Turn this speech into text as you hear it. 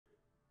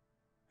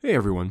Hey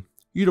everyone,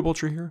 Udub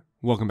Ultra here.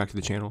 Welcome back to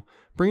the channel,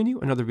 bringing you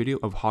another video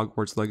of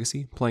Hogwarts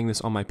Legacy, playing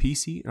this on my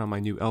PC and on my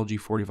new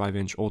LG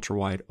 45-inch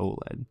ultra-wide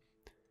OLED.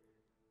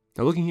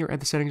 Now looking here at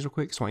the settings real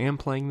quick, so I am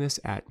playing this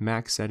at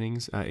max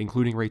settings,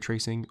 including ray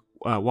tracing,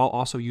 while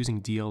also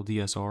using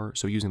DLDSR,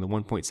 so using the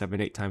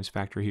 1.78 times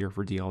factor here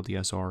for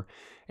DLDSR,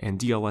 and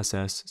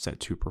DLSS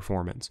set to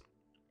performance.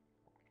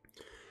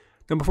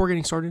 Now before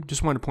getting started,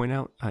 just wanted to point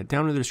out,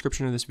 down in the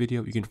description of this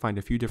video, you can find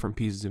a few different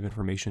pieces of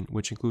information,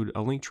 which include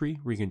a link tree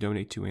where you can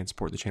donate to and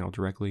support the channel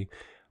directly,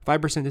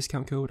 5%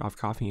 discount code off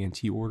coffee and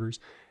tea orders,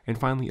 and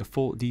finally a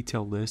full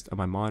detailed list of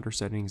my monitor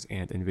settings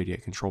and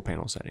NVIDIA Control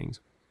Panel settings.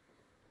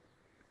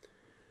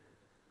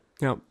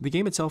 Now, the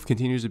game itself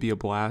continues to be a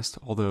blast,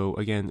 although,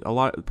 again, a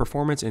lot of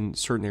performance in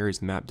certain areas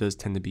of the map does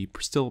tend to be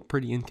still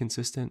pretty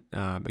inconsistent.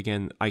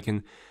 Again, I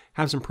can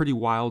have some pretty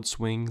wild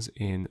swings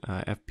in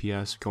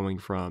FPS going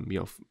from,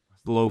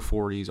 low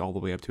 40s all the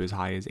way up to as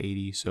high as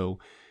 80, so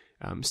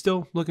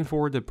still looking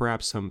forward to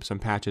perhaps some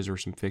patches or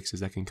some fixes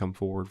that can come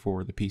forward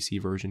for the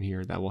PC version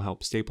here that will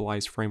help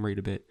stabilize frame rate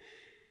a bit.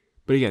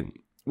 But again,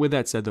 with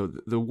that said though,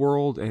 the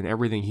world and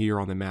everything here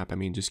on the map,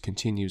 just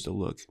continues to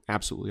look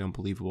absolutely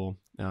unbelievable,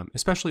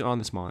 especially on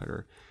this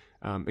monitor.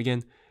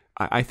 Again,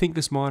 I think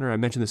this monitor, I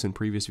mentioned this in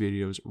previous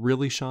videos,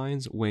 really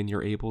shines when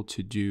you're able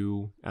to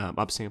do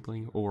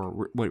upsampling,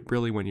 or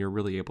really when you're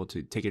really able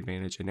to take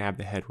advantage and have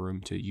the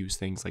headroom to use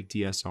things like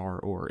DSR,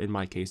 or in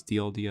my case,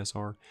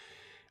 DLDSR.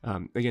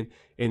 Again,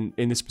 in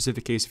this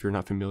specific case, if you're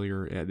not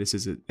familiar, this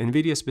is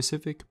NVIDIA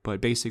specific,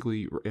 but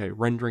basically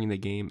rendering the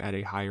game at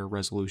a higher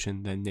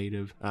resolution than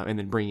native and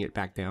then bringing it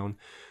back down.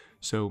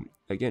 So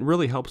again,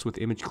 really helps with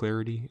image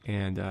clarity,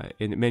 and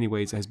in many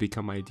ways has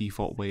become my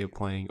default way of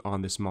playing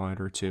on this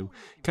monitor to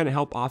kind of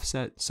help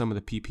offset some of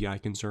the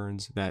PPI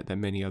concerns that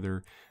many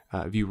other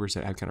viewers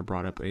have kind of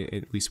brought up,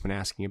 at least when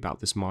asking about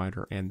this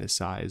monitor and this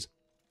size.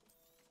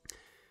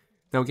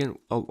 Now again,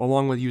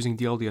 along with using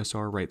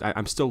DLDSR, right,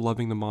 I'm still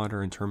loving the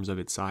monitor in terms of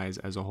its size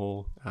as a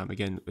whole.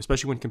 Again,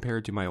 especially when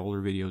compared to my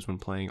older videos when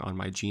playing on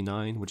my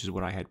G9, which is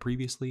what I had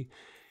previously.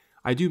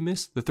 I do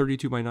miss the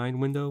 32:9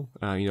 window,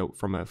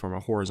 from a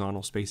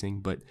horizontal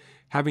spacing, but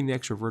having the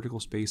extra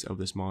vertical space of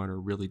this monitor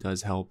really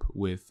does help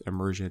with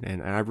immersion,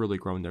 and I've really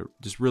grown to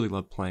just really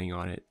love playing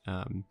on it.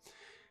 And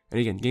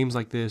again, games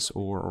like this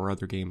or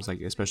other games,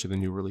 like especially the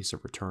new release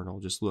of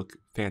Returnal, just look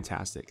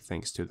fantastic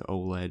thanks to the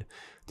OLED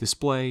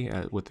display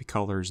with the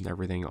colors and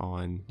everything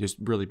on, just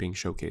really being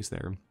showcased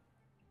there.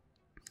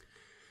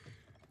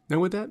 Now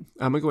with that,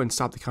 I'm going to go ahead and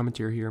stop the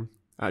commentary here.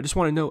 I just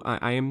want to note,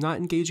 I am not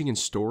engaging in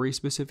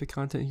story-specific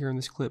content here in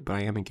this clip, but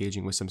I am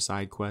engaging with some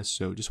side quests,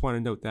 so just want to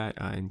note that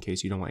in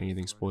case you don't want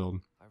anything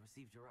spoiled.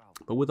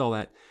 But with all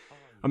that,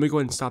 I'm going to go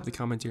ahead and stop the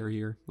commentary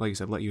here. Like I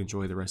said, let you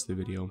enjoy the rest of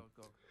the video.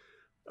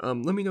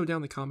 Let me know down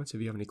in the comments if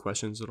you have any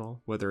questions at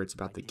all, whether it's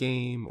about the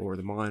game or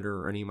the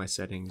monitor or any of my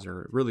settings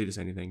or really just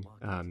anything.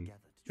 And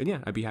yeah,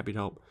 I'd be happy to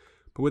help.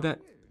 But with that,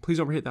 please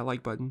don't forget that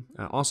like button.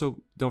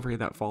 Also, don't forget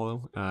that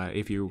follow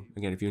if you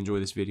enjoy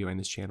this video and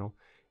this channel,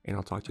 and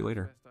I'll talk to you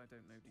later.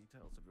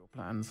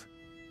 Plans.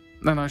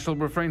 Then I shall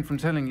refrain from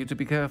telling you to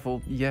be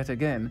careful yet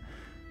again,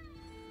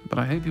 but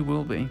I hope you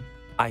will be.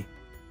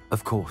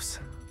 Of course.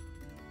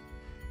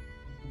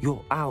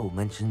 Your owl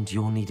mentioned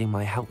you're needing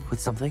my help with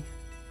something?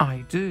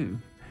 I do.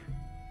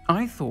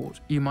 I thought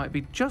you might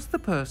be just the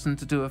person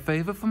to do a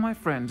favor for my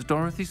friend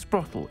Dorothy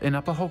Sprottle in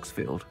Upper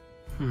Hogsfield.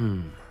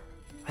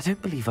 I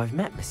don't believe I've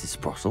met Mrs.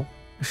 Sprottle.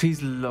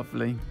 She's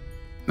lovely.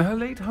 Her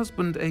late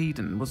husband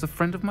Aidan was a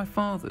friend of my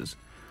father's.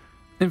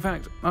 In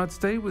fact, I'd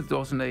stay with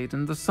Dot and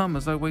Aidan the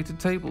summers I waited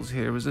tables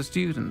here as a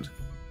student.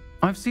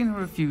 I've seen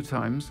her a few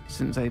times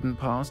since Aidan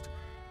passed,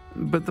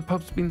 but the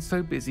pub's been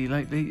so busy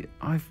lately,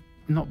 I've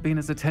not been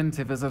as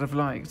attentive as I'd have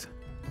liked.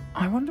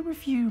 I wonder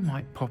if you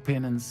might pop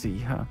in and see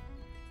her.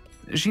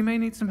 She may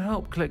need some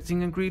help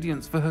collecting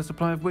ingredients for her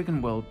supply of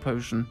Wiggenweld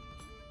potion.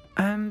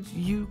 And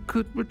you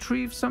could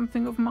retrieve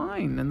something of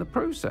mine in the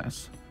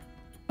process.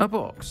 A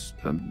box,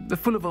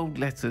 full of old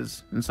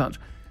letters and such.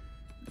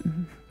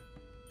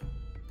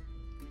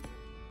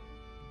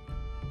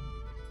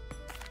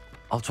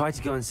 I'll try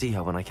to go and see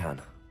her when I can.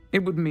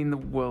 It would mean the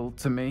world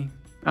to me,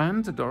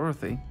 and to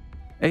Dorothy.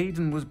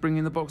 Aidan was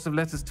bringing the box of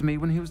letters to me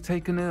when he was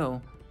taken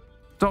ill.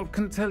 Dot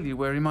can tell you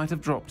where he might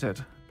have dropped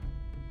it.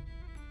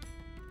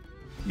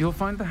 You'll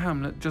find the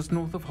hamlet just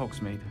north of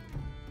Hogsmeade.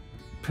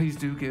 Please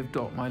do give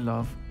Dot my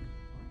love.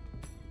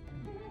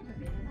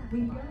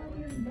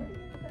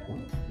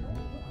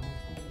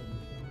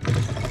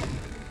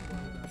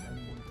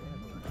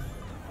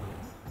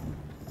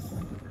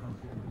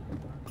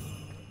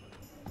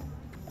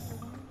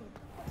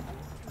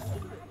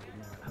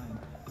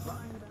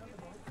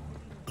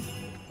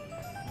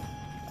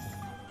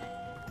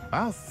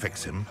 I'll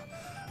fix him,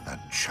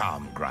 that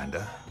charm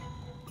grinder.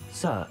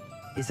 Sir,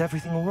 is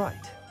everything all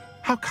right?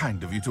 How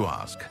kind of you to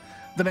ask.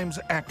 The name's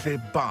Ackley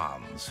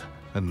Barnes,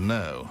 and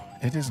no,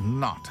 it is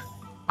not.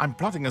 I'm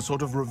plotting a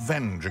sort of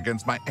revenge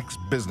against my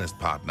ex-business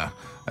partner,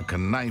 a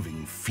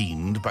conniving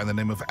fiend by the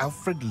name of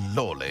Alfred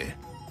Lawley.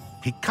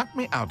 He cut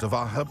me out of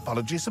our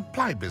herbology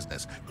supply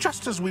business,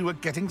 just as we were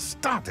getting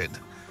started.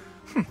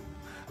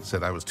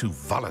 Said I was too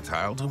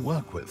volatile to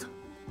work with.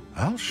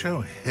 I'll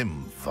show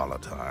him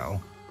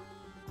volatile.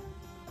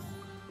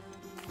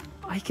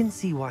 I can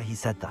see why he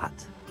said that.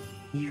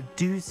 You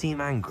do seem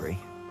angry.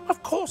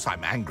 Of course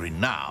I'm angry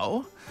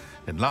now,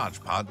 in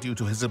large part due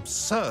to his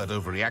absurd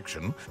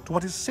overreaction to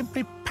what is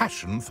simply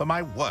passion for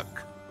my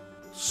work.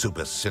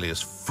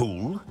 Supercilious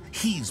fool,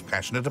 he's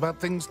passionate about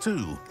things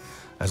too,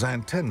 as I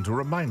intend to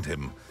remind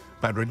him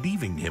by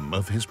relieving him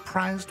of his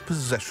prized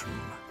possession.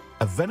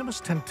 A venomous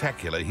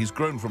tentacula he's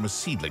grown from a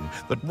seedling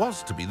that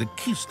was to be the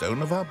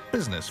keystone of our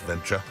business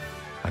venture.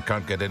 I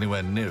can't get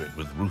anywhere near it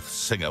with Ruth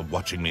Singer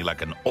watching me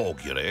like an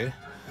augury.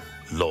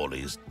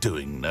 Lawley's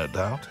doing, no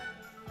doubt.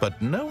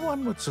 But no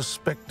one would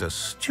suspect a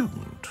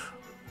student.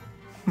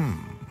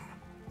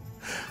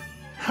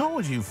 How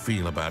would you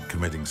feel about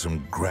committing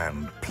some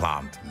grand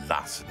plant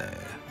larceny?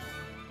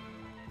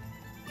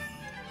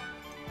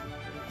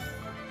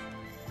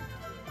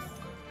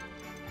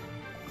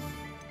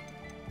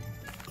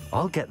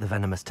 I'll get the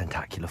venomous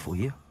tentacula for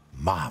you.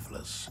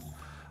 Marvelous.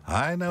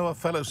 I know a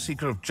fellow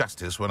seeker of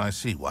justice when I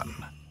see one.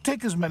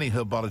 Take as many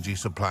herbology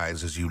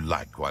supplies as you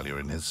like while you're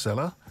in his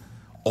cellar.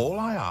 All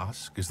I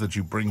ask is that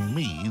you bring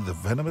me the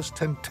venomous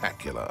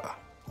tentacula.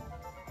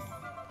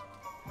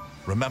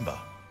 Remember,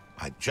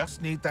 I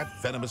just need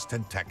that venomous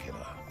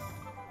tentacula.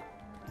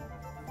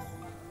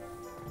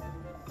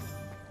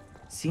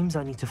 Seems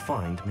I need to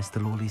find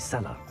Mr. Lawley's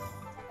cellar.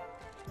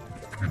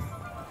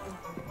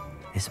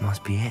 This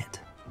must be it.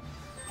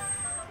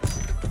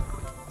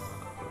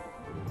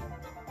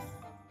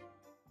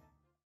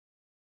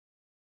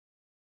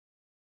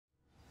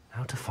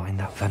 How to find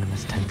that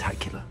venomous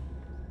tentacula?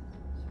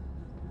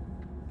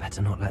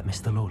 Better not let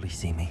Mr. Lawley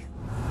see me.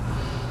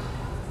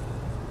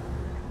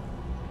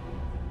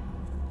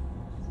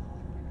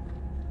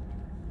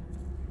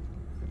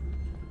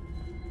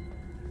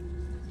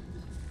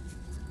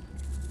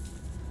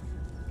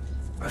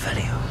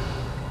 Revelio.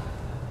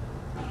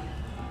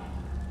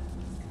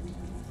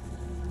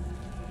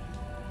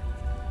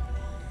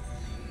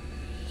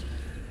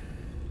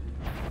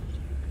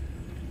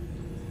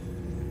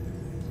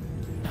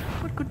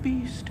 What could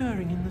be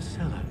stirring in the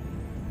cellar?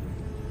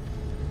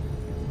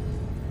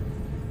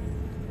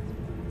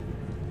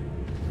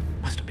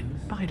 Must have been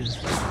spiders.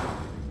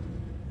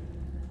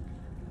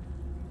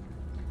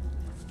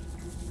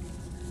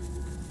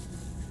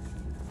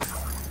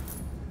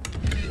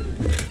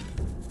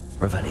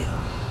 Revelio.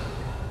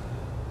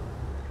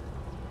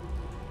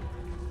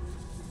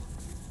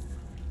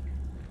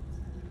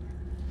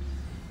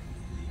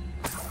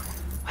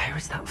 Where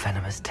is that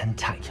venomous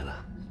tentacula?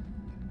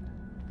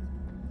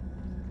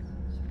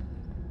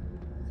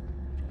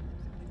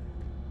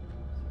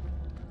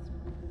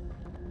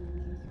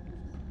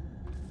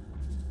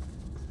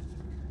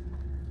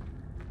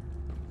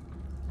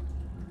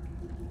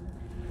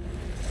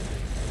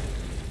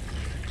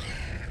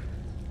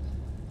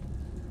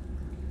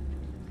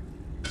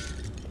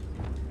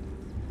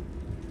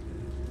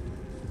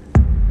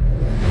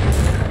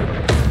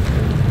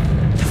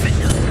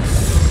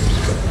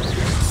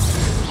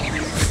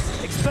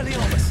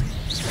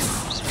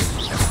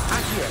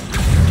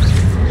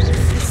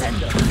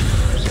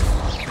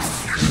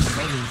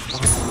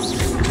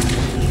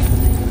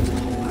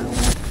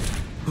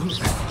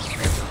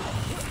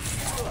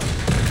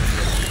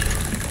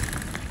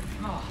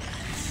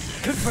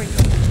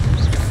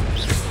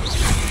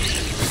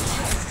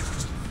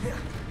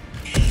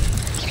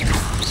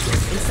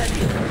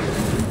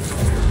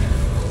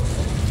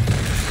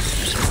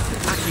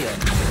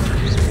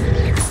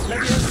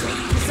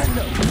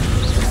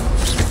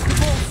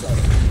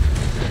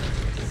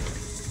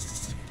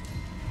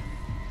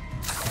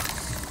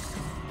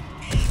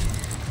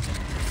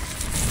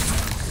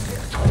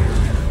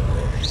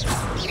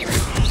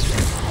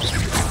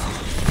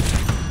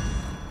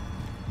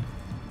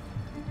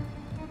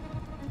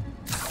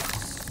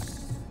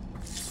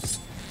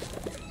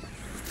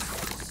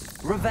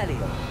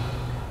 Revelio.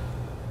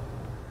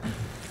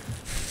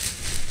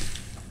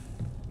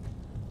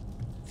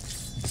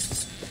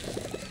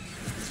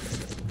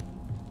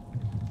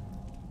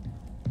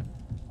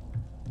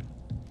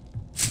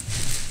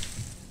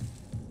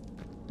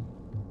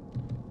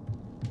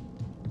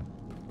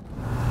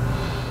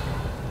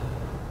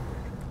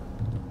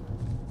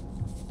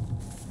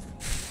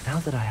 Now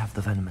that I have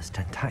the venomous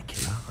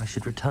tentacula, I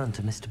should return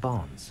to Mr.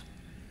 Barnes.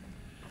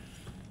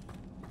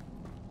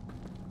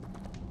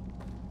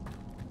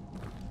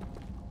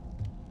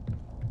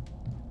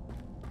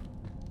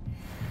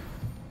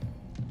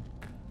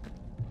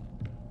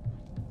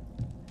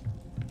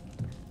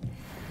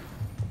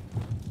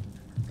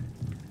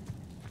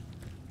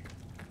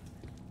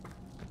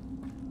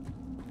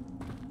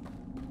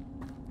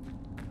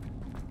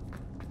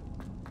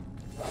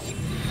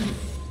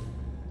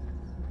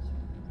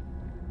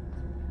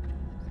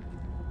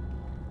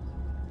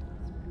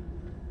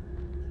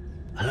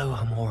 Hello,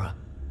 Hamora.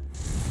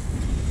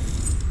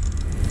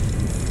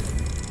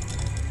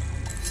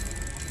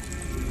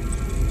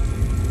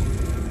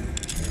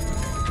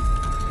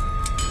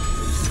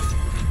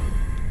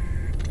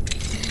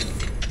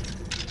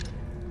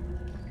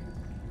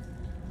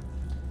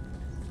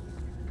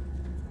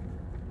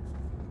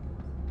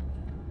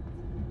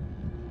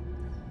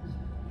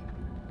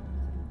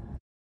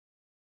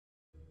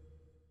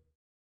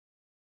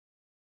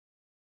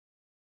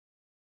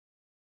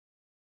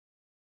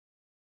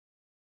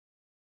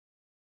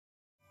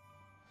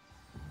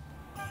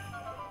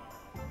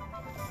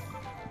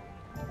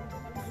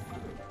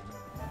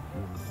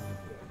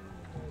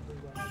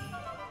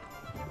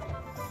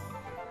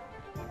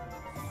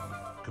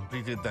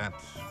 completed that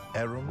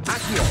errand?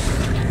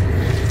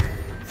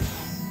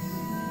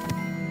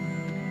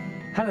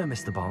 Hello,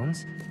 Mr.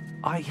 Barnes.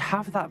 I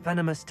have that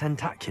venomous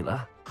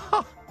tentacula.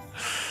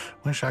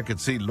 Wish I could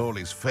see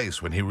Lawley's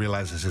face when he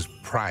realizes his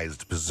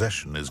prized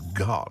possession is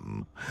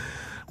gone.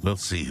 We'll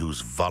see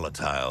who's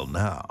volatile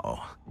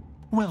now.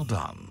 Well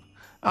done.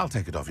 I'll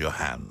take it off your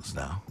hands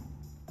now.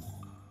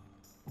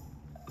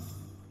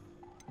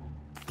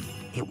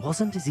 It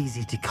wasn't as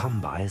easy to come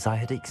by as I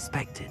had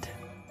expected.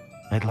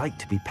 I'd like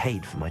to be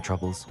paid for my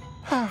troubles.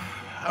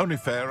 Only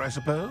fair, I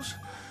suppose.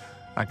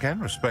 I can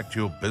respect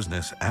your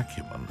business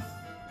acumen.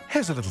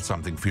 Here's a little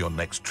something for your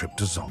next trip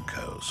to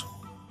Zonko's.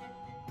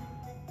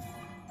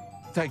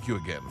 Thank you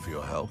again for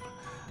your help.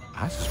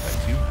 I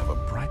suspect you have a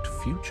bright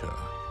future.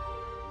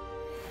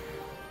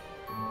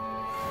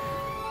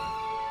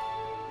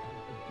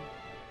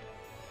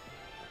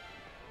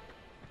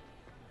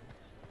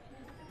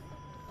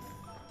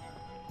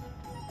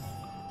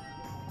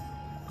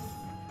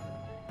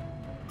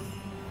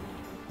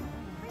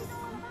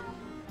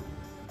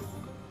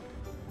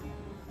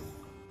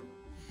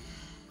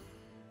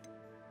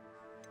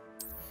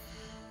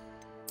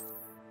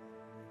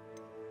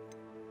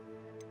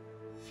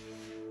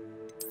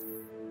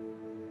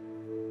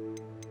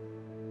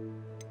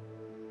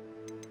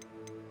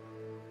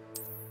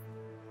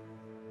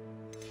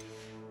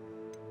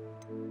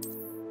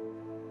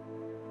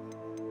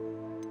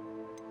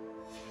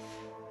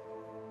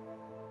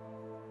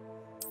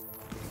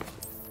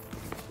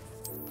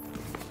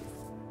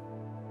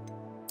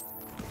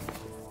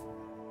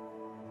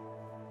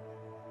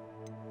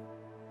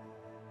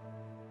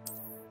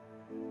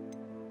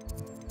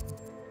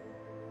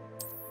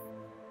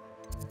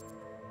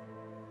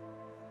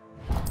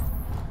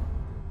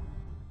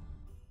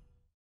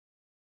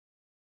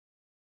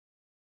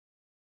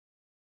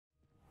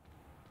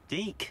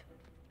 Deke?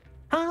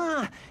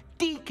 Ah,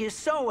 Deke is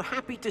so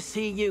happy to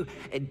see you.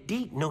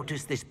 Deke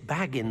noticed this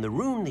bag in the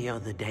room the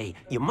other day.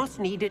 You must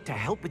need it to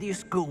help with your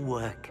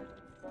schoolwork.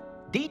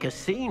 Deke has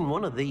seen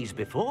one of these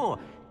before.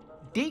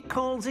 Deke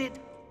calls it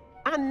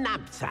a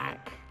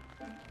knapsack.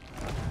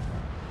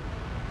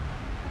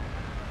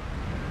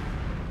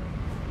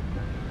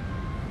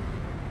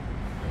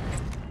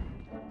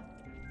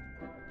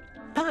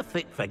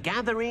 Perfect for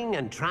gathering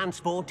and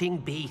transporting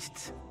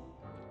beasts.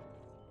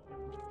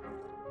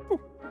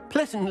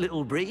 Pleasant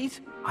little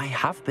breeze. I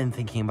have been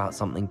thinking about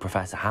something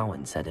Professor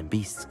Howen said in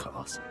Beasts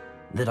class,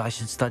 that I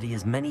should study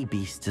as many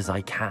beasts as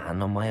I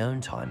can on my own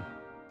time.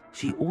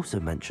 She also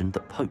mentioned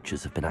that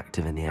poachers have been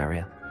active in the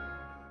area.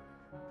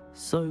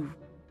 So,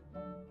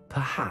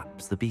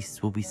 perhaps the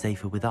beasts will be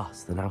safer with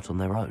us than out on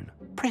their own.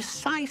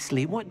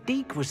 Precisely what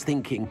Deke was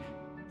thinking.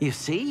 You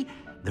see,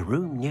 the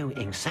room knew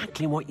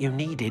exactly what you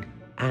needed,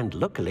 and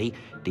luckily,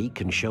 Deke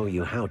can show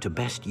you how to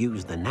best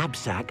use the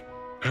knapsack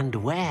and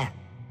where.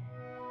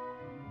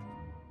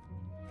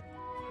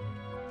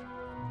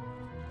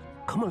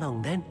 Come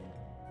along, then.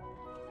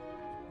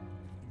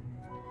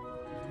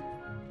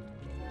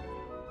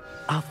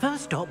 Our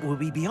first stop will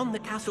be beyond the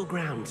castle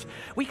grounds.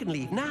 We can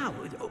leave now,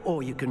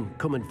 or you can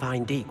come and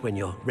find Deke when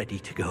you're ready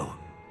to go.